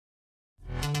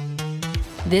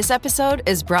This episode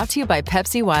is brought to you by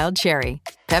Pepsi Wild Cherry.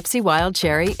 Pepsi Wild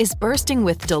Cherry is bursting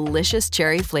with delicious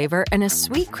cherry flavor and a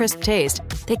sweet, crisp taste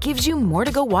that gives you more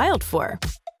to go wild for.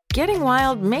 Getting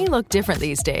wild may look different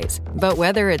these days, but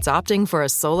whether it's opting for a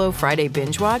solo Friday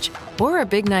binge watch or a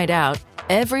big night out,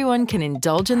 everyone can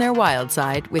indulge in their wild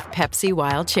side with Pepsi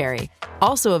Wild Cherry.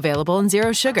 Also available in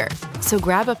Zero Sugar. So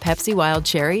grab a Pepsi Wild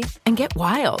Cherry and get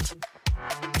wild.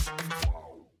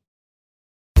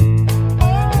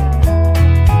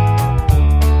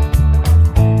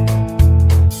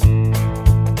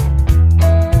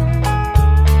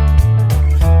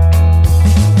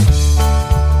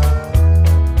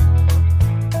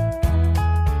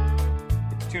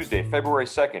 Tuesday, February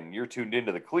 2nd, you're tuned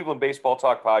into the Cleveland Baseball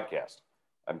Talk podcast.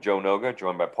 I'm Joe Noga,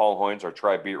 joined by Paul Hoynes, our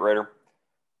Tribe beat writer.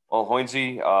 Well,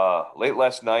 Hoynesy, late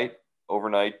last night,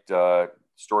 overnight,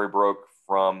 story broke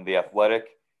from The Athletic,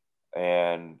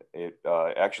 and it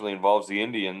actually involves the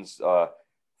Indians.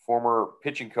 Former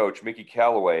pitching coach Mickey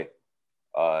Callaway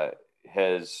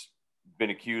has been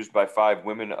accused by 5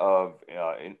 women of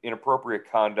inappropriate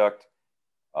conduct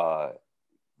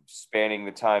spanning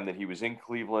the time that he was in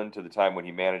Cleveland to the time when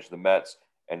he managed the Mets,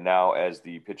 and now as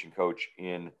the pitching coach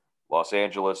in Los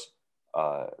Angeles.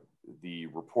 The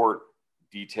report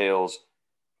details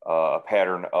a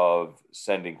pattern of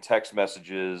sending text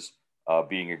messages,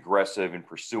 being aggressive in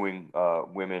pursuing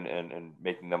women and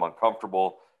making them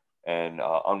uncomfortable, and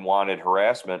unwanted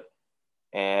harassment.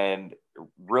 And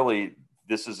really,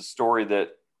 this is a story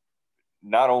that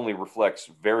not only reflects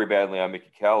very badly on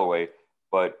Mickey Callaway,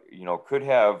 but could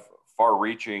have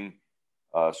far-reaching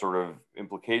sort of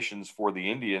implications for the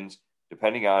Indians,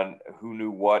 depending on who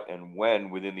knew what and when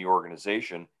within the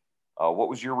organization. What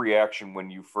was your reaction when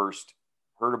you first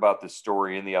heard about this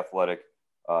story in The Athletic?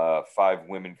 5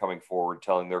 women coming forward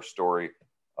telling their story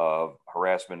of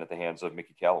harassment at the hands of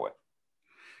Mickey Callaway.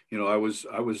 I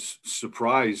was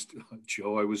surprised,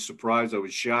 Joe. I was surprised. I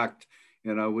was shocked,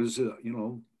 and I was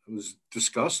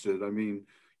disgusted. I mean,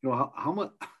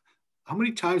 how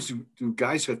many times do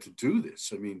guys have to do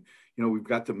this? I mean, we've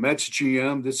got the Mets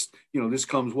GM. This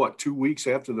comes 2 weeks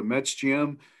after the Mets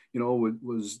GM,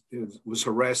 was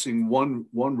harassing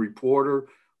one reporter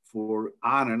for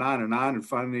on and on and on, and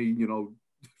finally,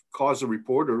 caused the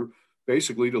reporter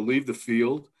basically to leave the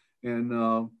field.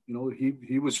 And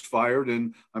he was fired,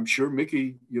 and I'm sure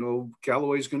Mickey,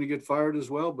 Callaway is going to get fired as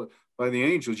well. But by the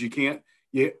Angels, you can't.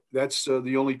 Yeah, that's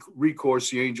the only recourse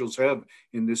the Angels have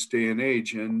in this day and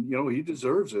age. And, he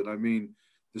deserves it. I mean,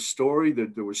 the story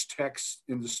that there was text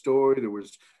in the story, there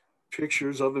was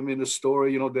pictures of him in the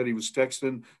story, that he was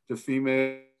texting to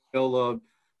female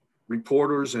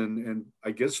reporters and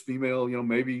I guess female,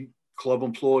 maybe club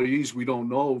employees. We don't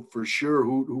know for sure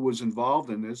who was involved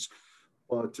in this.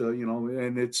 But,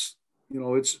 and it's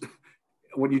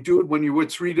when you do it, when you're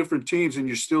with 3 different teams and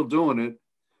you're still doing it,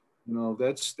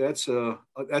 that's a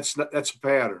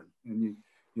pattern, and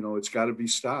it's got to be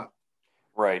stopped.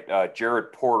 Right.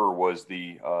 Jared Porter was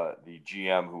the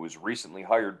GM who was recently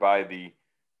hired by the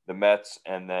Mets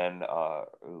and then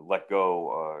let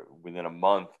go within a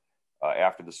month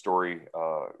after the story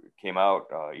came out.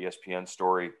 ESPN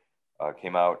story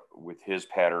came out with his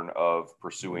pattern of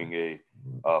pursuing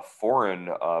a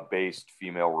foreign-based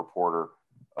female reporter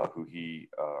who he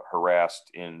harassed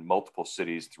in multiple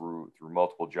cities through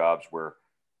multiple jobs where,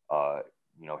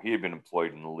 he had been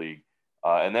employed in the league.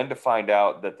 And then to find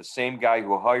out that the same guy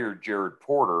who hired Jared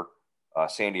Porter,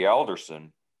 Sandy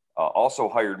Alderson, also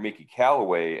hired Mickey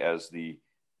Callaway as the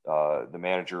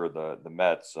manager of the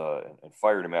Mets and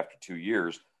fired him after 2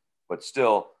 years. But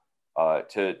still,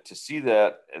 to see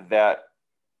that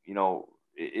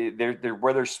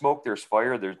where there's smoke, there's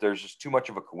fire. There's just too much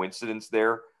of a coincidence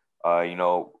there.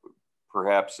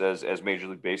 Perhaps as Major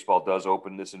League Baseball does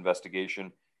open this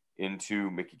investigation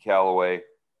into Mickey Callaway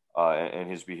and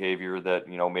his behavior, that,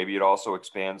 maybe it also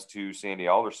expands to Sandy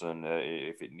Alderson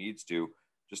if it needs to,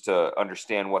 just to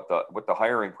understand what the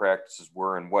hiring practices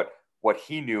were and what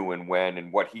he knew and when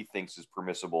and what he thinks is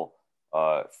permissible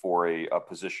for a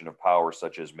position of power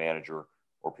such as manager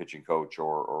or pitching coach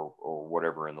or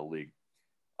whatever in the league.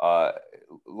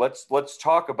 Let's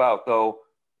talk about, though,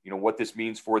 what this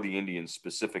means for the Indians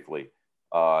specifically.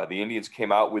 The Indians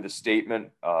came out with a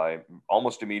statement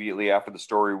almost immediately after the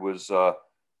story was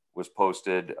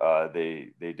posted.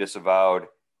 They disavowed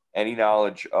any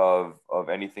knowledge of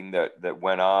anything that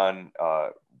went on.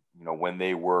 When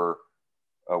they were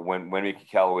when Mickey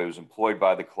Callaway was employed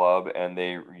by the club, and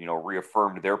they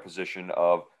reaffirmed their position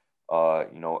of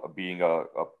being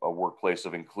a workplace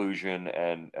of inclusion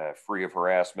and free of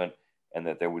harassment, and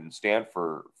that they wouldn't stand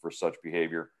for such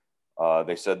behavior.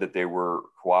 They said that they were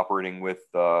cooperating with,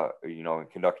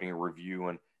 conducting a review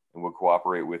and would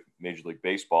cooperate with Major League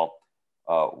Baseball.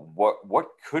 What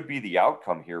could be the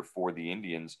outcome here for the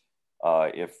Indians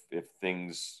if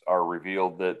things are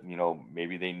revealed that,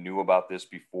 maybe they knew about this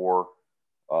before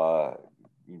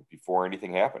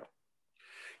anything happened?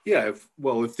 Yeah,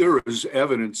 if there is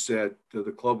evidence that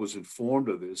the club was informed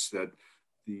of this, that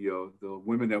the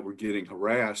women that were getting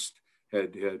harassed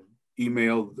had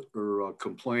emailed or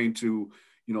complained to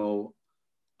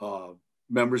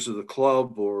members of the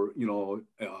club, or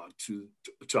to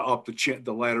up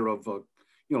the ladder of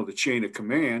the chain of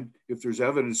command. If there's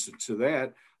evidence to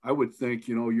that, I would think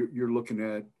you're looking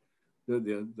at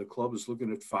the club is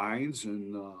looking at fines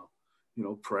and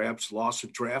perhaps loss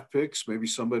of draft picks. Maybe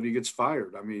somebody gets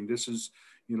fired. I mean, this is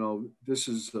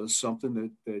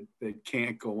something that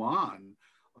can't go on.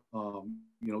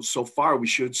 So far we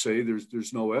should say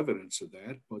there's no evidence of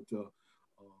that, but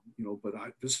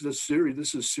this is a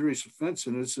serious offense,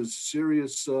 and it's a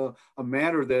serious a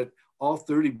matter that all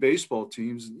 30 baseball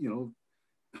teams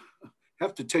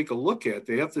have to take a look at.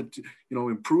 They have to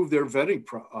improve their vetting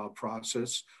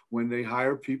process when they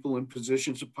hire people in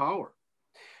positions of power.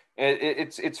 And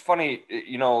it's funny,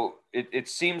 it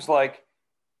seems like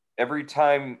every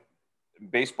time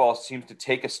baseball seems to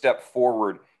take a step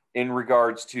forward in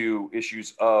regards to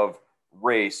issues of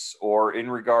race, or in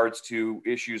regards to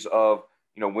issues of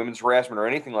women's harassment or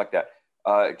anything like that.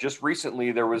 Just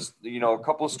recently, there was a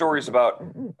couple of stories about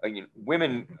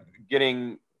women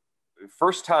getting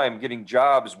first time getting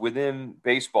jobs within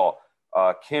baseball.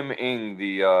 Kim Ng,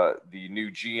 the new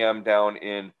GM down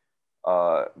in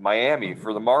Miami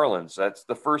for the Marlins. That's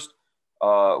the first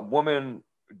woman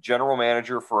general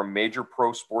manager for a major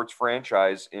pro sports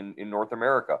franchise in North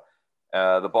America.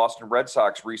 The Boston Red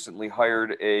Sox recently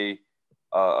hired a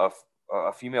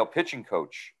female pitching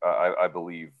coach, I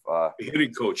believe.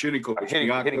 Hitting coach. Hitting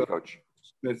coach.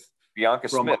 Smith. Bianca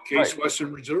from Smith. Case Right.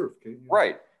 Western Reserve. Okay.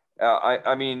 Right.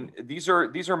 I mean, these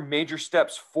are major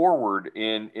steps forward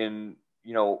in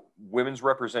women's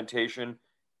representation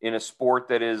in a sport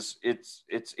that is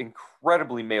it's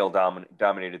incredibly male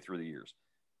dominated through the years.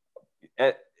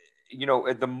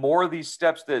 The more these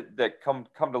steps that come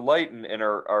to light and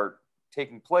are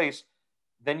taking place,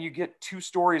 then you get two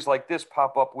stories like this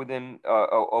pop up within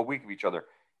a week of each other.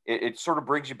 It sort of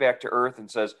brings you back to earth and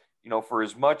says, for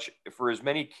as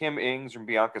many Kim Ings and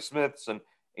Bianca Smiths and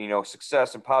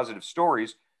success and positive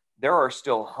stories, there are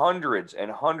still hundreds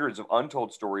and hundreds of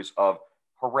untold stories of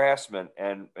harassment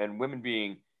and women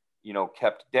being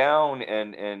kept down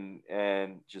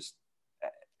and just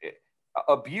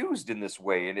abused in this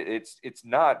way. And it's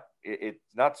not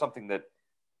something that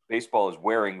baseball is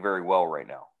wearing very well right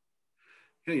now.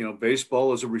 Yeah,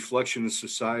 baseball is a reflection of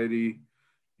society.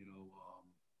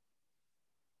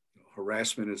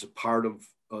 Harassment is a part of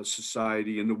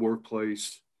society in the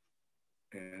workplace,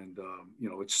 and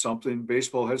it's something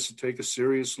baseball has to take a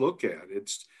serious look at.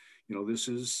 It's this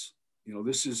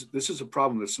is a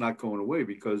problem that's not going away,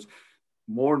 because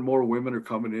more and more women are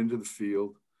coming into the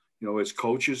field, as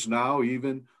coaches now,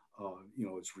 even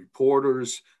as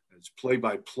reporters, as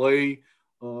play-by-play,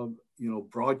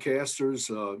 broadcasters,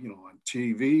 on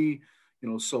TV,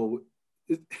 so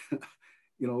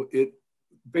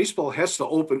baseball has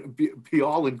to be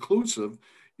all inclusive.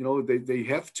 They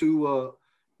have to,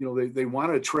 they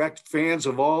want to attract fans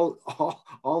of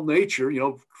all nature,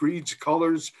 creeds,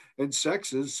 colors, and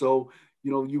sexes. So,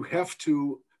 you have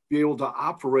to be able to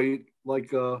operate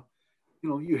like,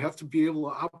 you have to be able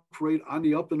to operate on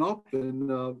the up and up,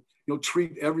 and,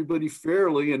 treat everybody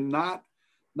fairly, and not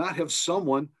have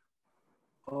someone,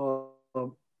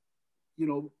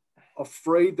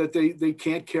 afraid that they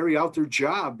can't carry out their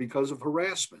job because of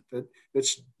harassment.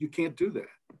 You can't do that.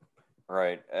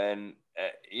 Right. And,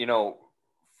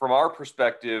 from our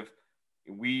perspective,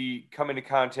 we come into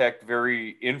contact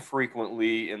very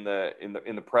infrequently in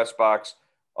the press box.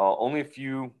 Only a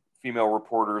few female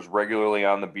reporters regularly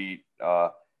on the beat,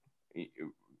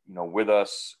 with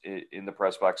us in the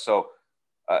press box. So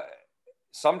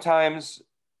sometimes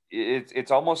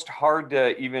it's almost hard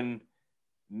to even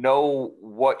know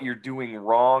what you're doing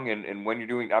wrong and when you're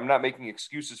doing. I'm not making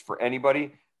excuses for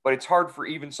anybody, but it's hard for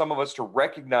even some of us to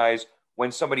recognize when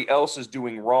somebody else is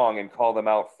doing wrong and call them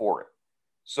out for it.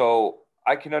 So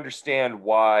I can understand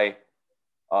why,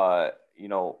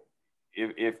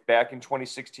 if back in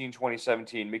 2016,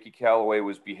 2017, Mickey Callaway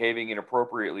was behaving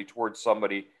inappropriately towards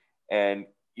somebody and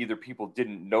either people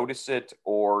didn't notice it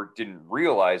or didn't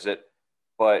realize it.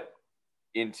 But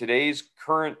in today's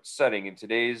current setting, in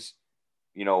today's,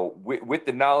 with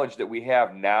the knowledge that we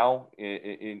have now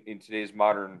in today's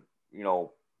modern,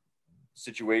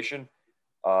 situation,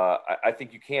 I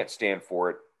think you can't stand for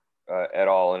it at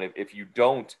all. And if you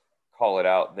don't call it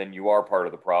out, then you are part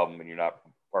of the problem and you're not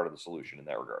part of the solution in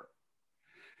that regard.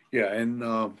 Yeah. And,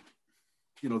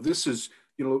 this is,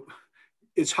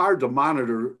 it's hard to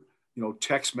monitor,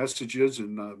 text messages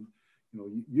and,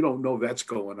 you don't know that's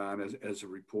going on as a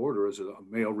reporter, as a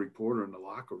male reporter in the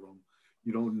locker room.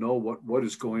 You don't know what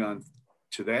is going on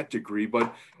to that degree.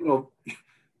 But,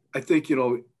 I think,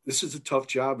 this is a tough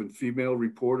job, and female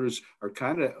reporters are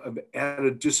kind of at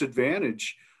a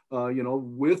disadvantage,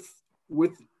 with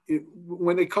it,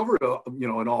 when they cover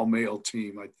an all male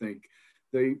team. I think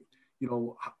they,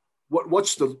 what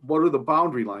are the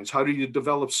boundary lines? How do you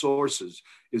develop sources?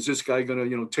 Is this guy going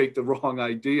to, take the wrong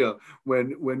idea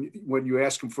when you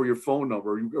ask him for your phone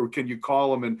number, or can you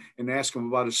call him and ask him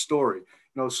about a story?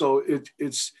 So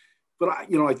it's, but I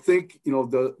think,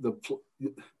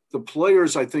 the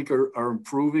players, I think, are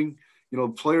improving.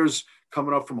 Players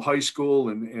coming up from high school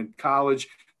and college,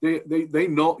 they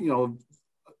know,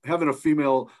 having a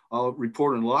female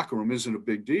reporter in the locker room isn't a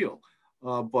big deal.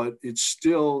 But it's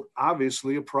still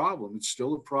obviously a problem. It's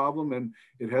still a problem, and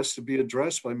it has to be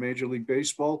addressed by Major League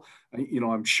Baseball.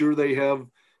 I'm sure they have,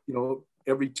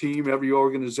 every team, every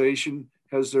organization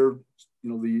has their,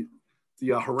 the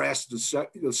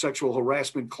sexual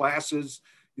harassment classes,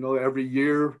 every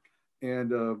year,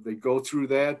 and they go through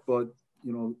that. But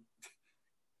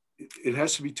it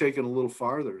has to be taken a little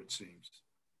farther, it seems.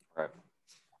 Right.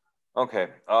 Okay.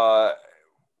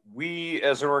 We,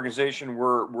 as an organization,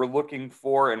 we're looking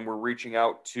for and we're reaching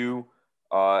out to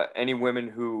any women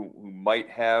who might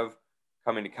have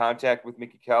come into contact with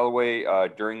Mickey Callaway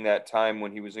during that time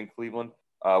when he was in Cleveland.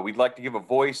 We'd like to give a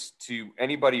voice to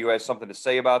anybody who has something to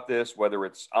say about this, whether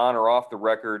it's on or off the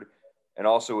record. And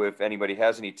also, if anybody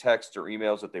has any texts or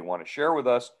emails that they want to share with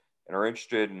us and are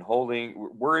interested in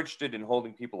we're interested in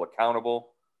holding people accountable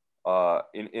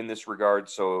in this regard.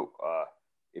 So,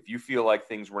 if you feel like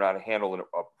things were not handled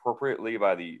appropriately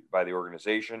by the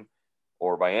organization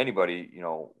or by anybody,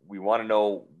 we want to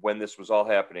know when this was all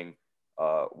happening,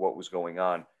 what was going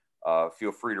on.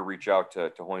 Feel free to reach out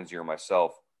to Hoynesy or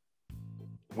myself.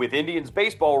 With Indians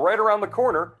baseball right around the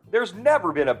corner, there's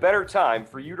never been a better time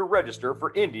for you to register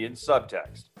for Indians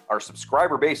Subtext. Our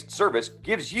subscriber-based service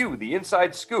gives you the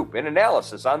inside scoop and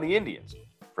analysis on the Indians.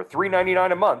 For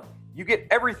 $3.99 a month, you get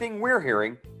everything we're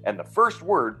hearing and the first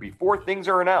word before things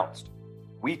are announced.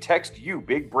 We text you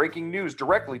big breaking news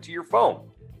directly to your phone,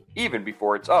 even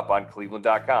before it's up on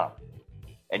Cleveland.com.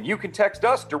 And you can text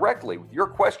us directly with your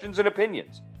questions and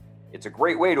opinions. It's a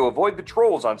great way to avoid the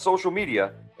trolls on social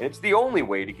media, and it's the only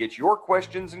way to get your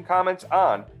questions and comments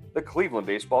on the Cleveland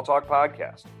Baseball Talk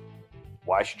podcast.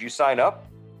 Why should you sign up?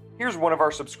 Here's one of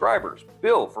our subscribers,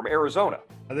 Bill from Arizona.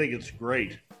 I think it's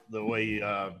great the way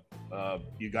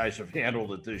you guys have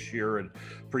handled it this year, and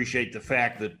appreciate the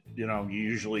fact that, you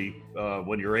usually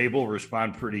when you're able,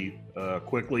 respond pretty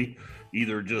quickly,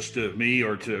 either just to me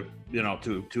or to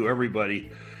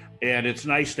everybody. And it's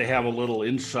nice to have a little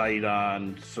insight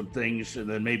on some things, and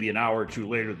then maybe an hour or two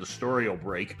later, the story will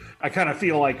break. I kind of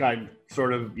feel like I'm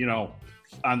sort of,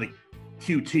 on the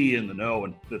QT in the know,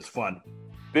 and it's fun.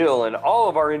 Bill and all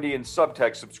of our Indian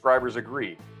Subtext subscribers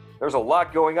agree. There's a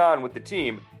lot going on with the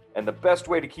team, and the best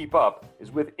way to keep up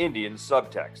is with Indian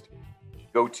Subtext.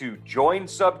 Go to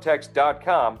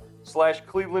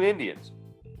joinsubtext.com/Cleveland Indians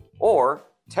or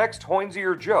text Hoynesy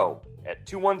or Joe at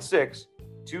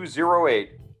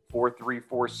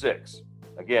 216-208-4346.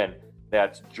 Again,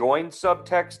 that's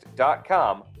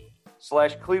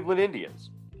joinsubtext.com/Cleveland Indians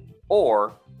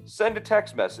or send a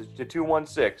text message to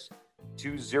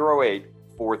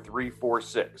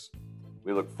 216-208-4346.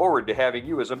 We look forward to having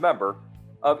you as a member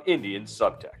of Indian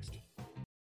Subtext.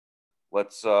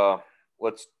 Let's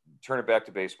turn it back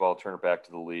to baseball, turn it back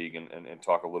to the league, and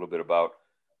talk a little bit about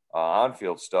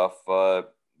on-field stuff.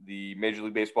 The Major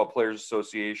League Baseball Players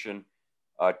Association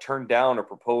turned down a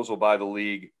proposal by the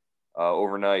league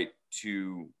overnight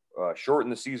to shorten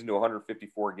the season to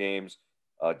 154 games,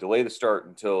 delay the start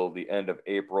until the end of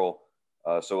April.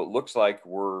 So it looks like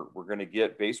we're going to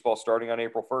get baseball starting on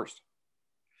April 1st.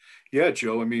 Yeah,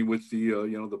 Joe. I mean, with the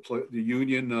the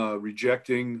union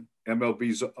rejecting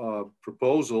MLB's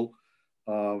proposal,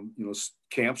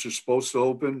 camps are supposed to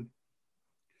open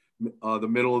the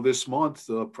middle of this month,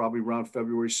 probably around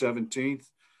February 17th.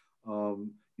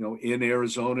 In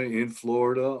Arizona, in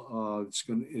Florida, it's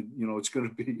going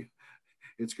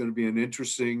to be an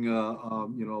interesting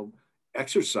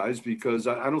exercise, because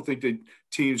I don't think that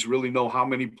teams really know how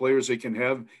many players they can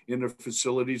have in their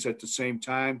facilities at the same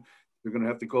time. They're going to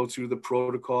have to go through the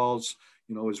protocols,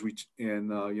 as we, and,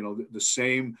 the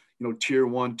same, tier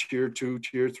 1, tier 2,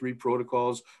 tier 3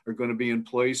 protocols are going to be in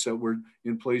place that were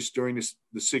in place during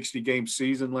the 60-game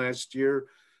season last year.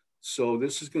 So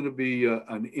this is going to be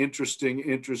an interesting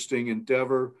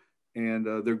endeavor. And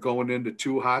they're going into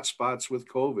 2 hot spots with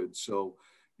COVID. So,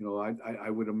 I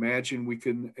would imagine we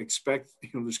can expect,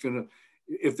 there's going to,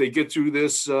 if they get through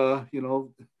this,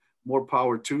 more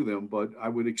power to them. But I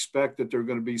would expect that there are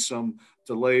going to be some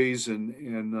delays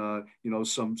and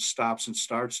some stops and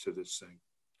starts to this thing.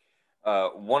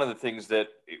 One of the things that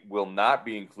will not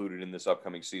be included in this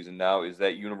upcoming season now is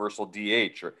that universal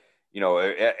DH, or,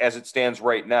 as it stands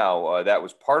right now, that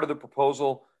was part of the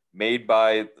proposal made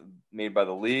by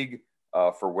the league.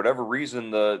 For whatever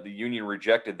reason, the union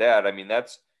rejected that. I mean,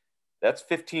 that's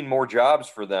 15 more jobs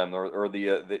for them, or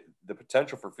the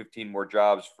potential for 15 more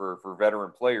jobs for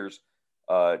veteran players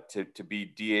to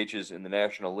be DHs in the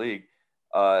National League.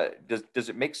 Does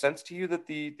it make sense to you that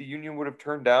the union would have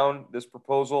turned down this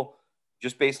proposal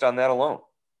just based on that alone?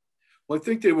 Well, I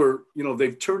think they were,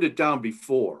 they've turned it down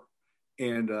before,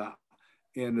 and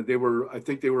they were, I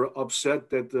think they were upset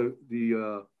that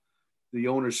the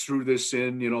owners threw this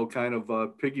in, kind of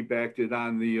piggybacked it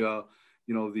on the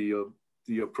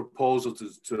proposal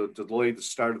to delay the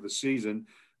start of the season.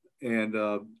 And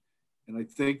I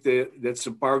think that's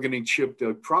a bargaining chip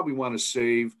they probably want to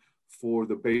save for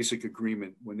the basic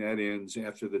agreement when that ends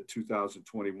after the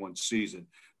 2021 season.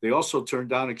 They also turned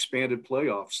down expanded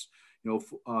playoffs,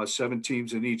 7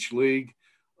 teams in each league.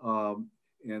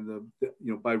 And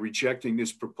by rejecting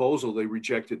this proposal, they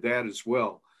rejected that as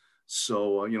well.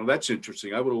 So, that's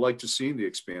interesting. I would have liked to see the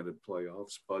expanded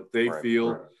playoffs, but they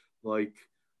feel like,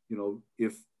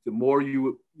 if the more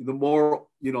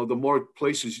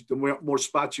places, the more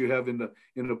spots you have in the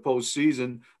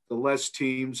postseason, the less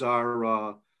teams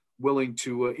are willing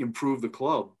to improve their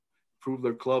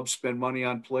club, spend money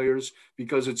on players,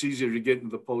 because it's easier to get into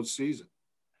the postseason.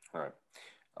 All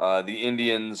right. The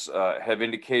Indians have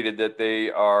indicated that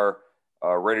they are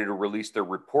ready to release their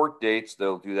report dates.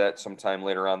 They'll do that sometime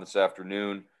later on this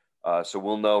afternoon. So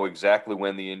we'll know exactly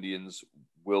when the Indians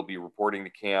will be reporting to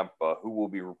camp, who will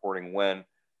be reporting when.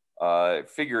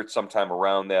 Figure it's sometime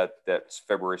around that's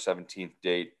February 17th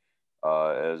date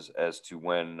as to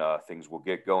when things will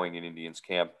get going in Indians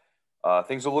camp.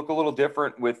 Things will look a little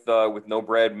different with no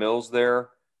Brad Mills there,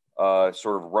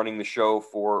 sort of running the show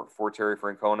for Terry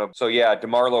Francona. So yeah,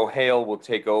 DeMarlo Hale will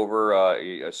take over.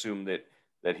 Assume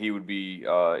that he would be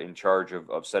in charge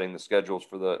of setting the schedules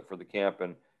for the camp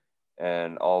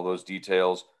and all those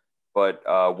details. But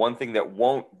one thing that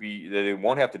they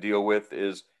won't have to deal with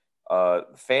is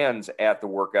fans at the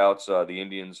workouts. The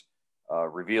Indians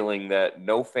revealing that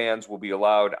no fans will be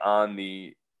allowed on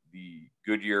the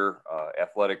Goodyear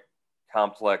Athletic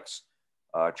Complex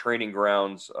training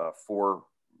grounds for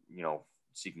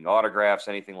seeking autographs,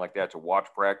 anything like that, to watch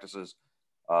practices.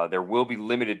 There will be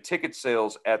limited ticket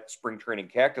sales at spring training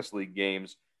Cactus League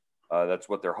games. That's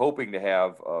what they're hoping to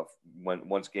have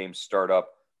once games start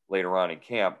up later on in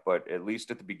camp. But at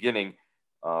least at the beginning,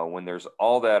 when there's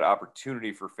all that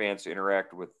opportunity for fans to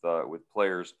interact with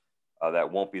players,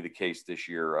 that won't be the case this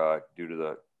year due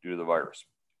to the virus.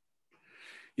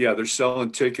 Yeah, they're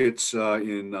selling tickets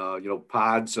in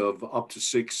pods of up to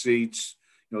 6 seats.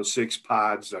 6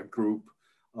 pods a group.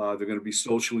 They're going to be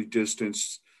socially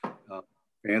distanced.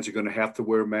 Fans are going to have to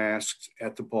wear masks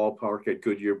at the ballpark, at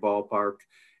Goodyear Ballpark,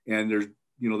 and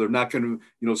they're not going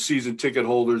to season ticket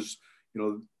holders.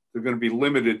 They're going to be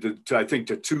limited to I think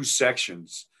to 2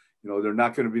 sections. They're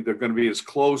going to be as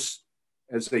close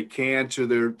as they can to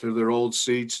their old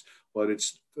seats, but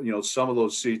it's some of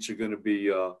those seats are going to be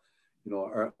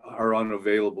are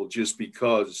unavailable just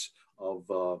because of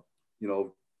the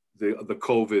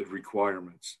COVID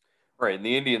requirements. Right, and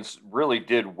the Indians really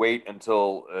did wait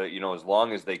until as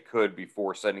long as they could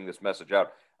before sending this message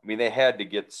out. I mean, they had to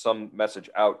get some message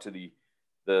out to the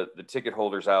ticket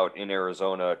holders out in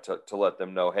Arizona to let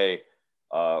them know, hey,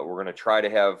 we're going to try to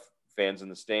have fans in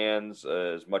the stands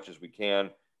as much as we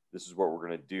can. This is what we're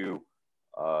going to do.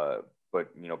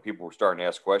 But people were starting to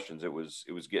ask questions. It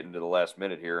was getting to the last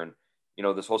minute here, and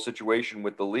this whole situation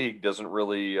with the league doesn't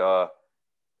really.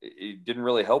 It didn't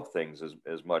really help things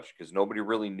as much because nobody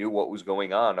really knew what was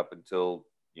going on up until,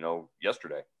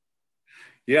 yesterday.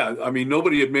 Yeah. I mean,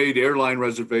 nobody had made airline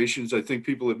reservations. I think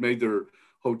people had made their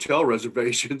hotel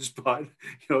reservations, but,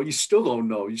 you still don't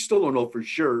know. You still don't know for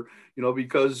sure,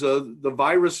 because the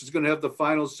virus is going to have the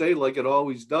final say like it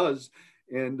always does.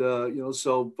 And,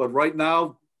 but right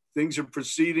now things are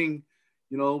proceeding,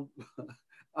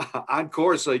 on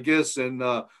course, I guess. And,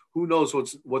 who knows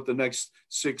what the next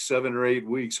 6, 7, or 8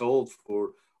 weeks hold for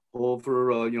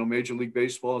over Major League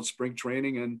Baseball and spring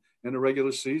training and the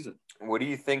regular season. What do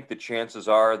you think the chances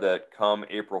are that come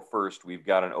April 1st, we've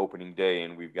got an opening day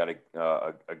and we've got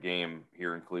a game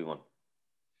here in Cleveland?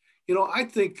 I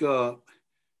think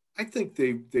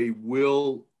they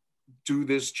will do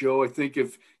this, Joe. I think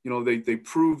if, they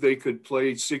proved they could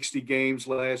play 60 games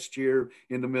last year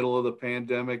in the middle of the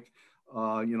pandemic,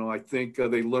 I think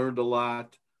they learned a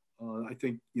lot. I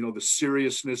think, the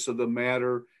seriousness of the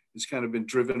matter has kind of been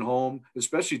driven home,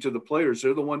 especially to the players.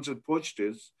 They're the ones that pushed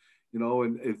this,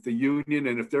 and if the union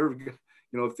and if they're,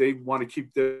 if they want to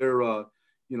keep their,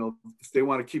 if they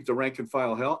want to keep the rank and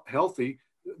file healthy,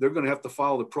 they're going to have to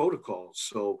follow the protocols.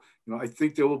 So, I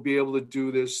think they will be able to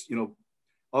do this.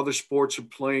 Other sports are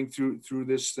playing through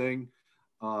this thing.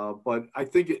 But I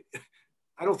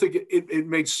don't think it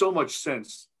made so much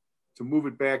sense to move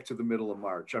it back to the middle of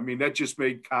March. I mean, that just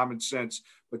made common sense,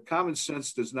 but common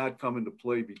sense does not come into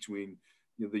play between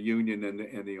the union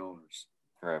and the owners.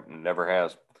 Right, never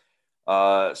has.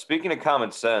 Speaking of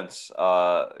common sense,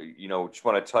 just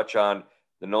want to touch on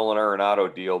the Nolan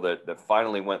Arenado deal that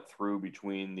finally went through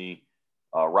between the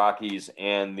Rockies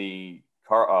and the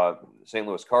St.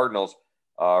 Louis Cardinals.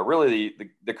 Really,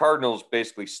 the Cardinals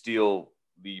basically steal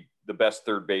the best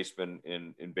third baseman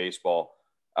in baseball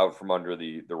out from under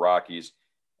the Rockies.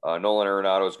 Nolan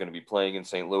Arenado is going to be playing in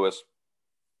St. Louis.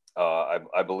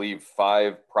 I believe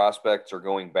 5 prospects are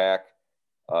going back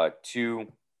to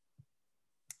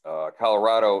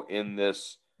Colorado in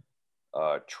this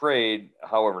trade.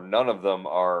 However, none of them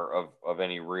are of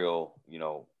any real,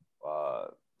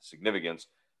 significance.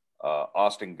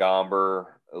 Austin Gomber,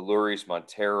 Luis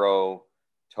Montero,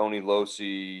 Tony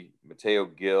Losi, Mateo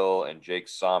Gil, and Jake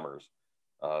Sommers.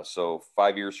 So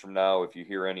 5 years from now, if you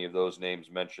hear any of those names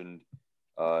mentioned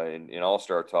in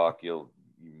All-Star talk, you'll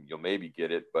maybe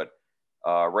get it. But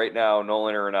right now,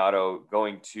 Nolan Arenado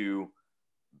going to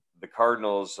the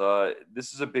Cardinals.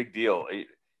 This is a big deal.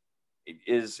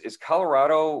 Is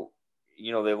Colorado?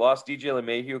 They lost DJ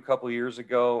LeMahieu a couple of years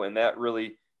ago, and that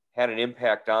really had an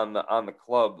impact on the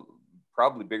club,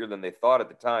 probably bigger than they thought at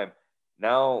the time.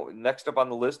 Now, next up on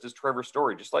the list is Trevor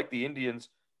Story. Just like the Indians,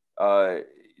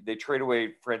 they trade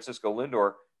away Francisco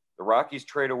Lindor. The Rockies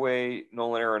trade away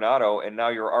Nolan Arenado, and now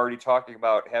you're already talking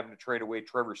about having to trade away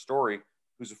Trevor Story,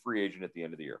 who's a free agent at the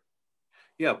end of the year.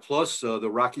 Yeah, plus the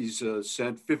Rockies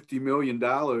sent $50 million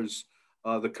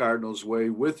the Cardinals' way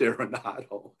with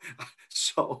Arenado.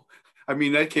 So, I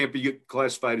mean, that can't be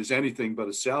classified as anything but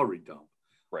a salary dump.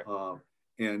 Right.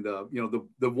 The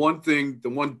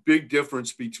one big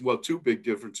difference between, two big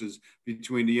differences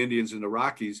between the Indians and the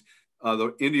Rockies.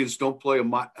 The Indians don't play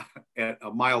at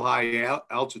a mile high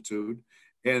altitude,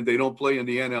 and they don't play in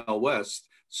the NL West.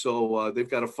 So they've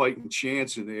got a fighting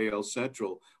chance in the AL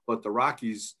Central. But the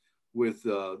Rockies with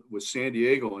San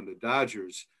Diego and the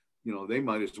Dodgers, they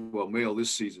might as well mail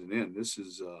this season in. This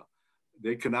is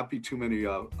there cannot be too many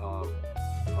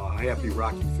happy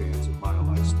Rocky fans at Mile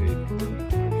High Stadium.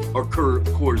 Or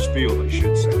Coors Field, I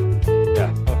should say.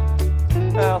 Yeah.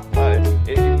 Well,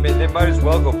 they might as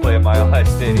well go play at Mile High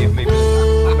Stadium. Maybe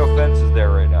no fences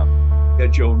there right now. Yeah,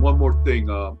 Joe, and one more thing.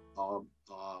 Eddie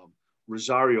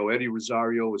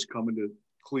Rosario is coming to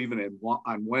Cleveland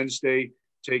on Wednesday,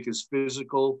 take his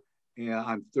physical, and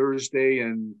on Thursday,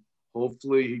 and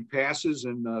hopefully he passes,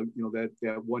 and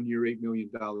that 1 year, $8 million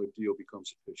deal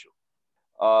becomes official.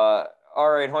 All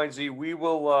right, Hoinsey, we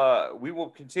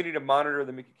will continue to monitor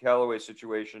the Mickey Callaway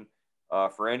situation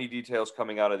for any details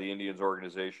coming out of the Indians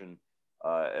organization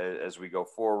as we go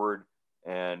forward,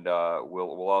 and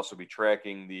we'll also be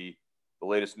tracking the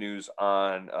latest news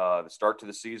on the start to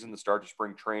the season, the start to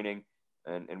spring training,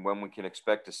 and when we can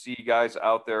expect to see guys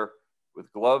out there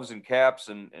with gloves and caps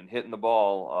and hitting the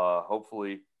ball,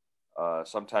 hopefully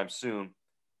sometime soon.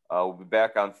 We'll be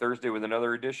back on Thursday with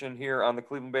another edition here on the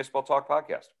Cleveland Baseball Talk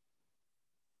podcast.